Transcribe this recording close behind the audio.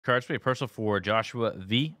Cards play personal for Joshua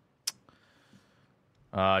V.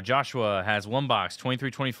 Joshua has one box,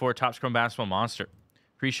 23-24, Topps Chrome Basketball Monster.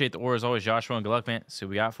 Appreciate the order as always, Joshua, and good luck, man. See what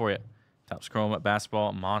we got for you. Topps Chrome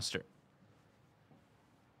Basketball Monster.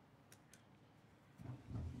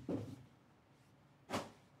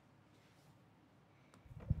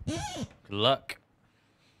 Good luck.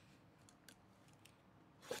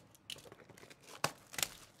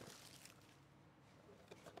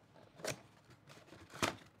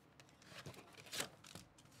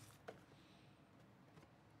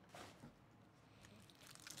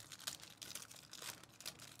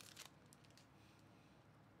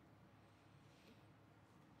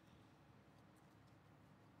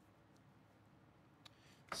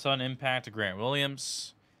 Sun Impact to Grant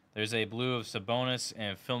Williams. There's a blue of Sabonis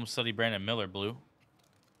and Film Study Brandon Miller blue.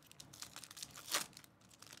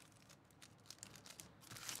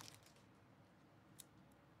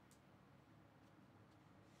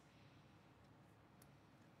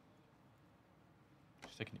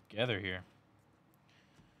 Sticking together here.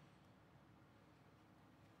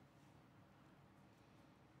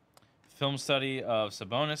 Film Study of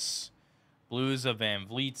Sabonis. Blues of Van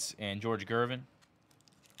Vliet and George Gervin.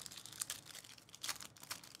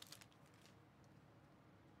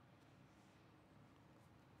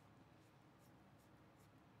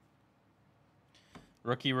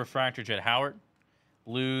 Rookie Refractor, Jett Howard.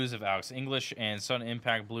 Blues of Alex English and Sun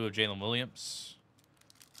Impact Blue of Jalen Williams.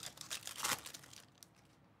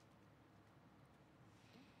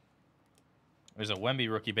 There's a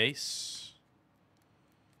Wemby rookie base.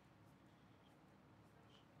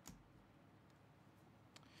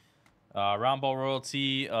 Round ball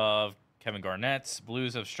royalty of Kevin Garnett.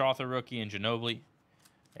 Blues of Strother rookie and Ginobili.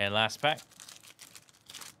 And last pack.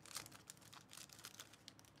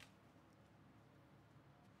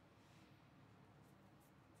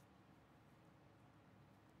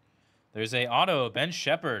 There's a auto, Ben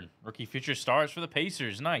Shepherd. Rookie Future Stars for the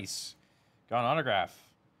Pacers. Nice. Got an autograph.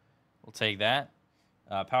 We'll take that.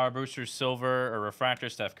 Power Booster Silver or Refractor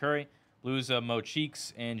Steph Curry. Blues of Mo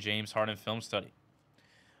Cheeks and James Harden Film Study.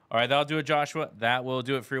 All right, that'll do it, Joshua. That will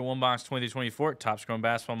do it for your one box 2024 Topps Chrome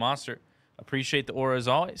Basketball Monster. Appreciate the aura as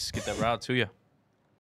always. Get that route to you.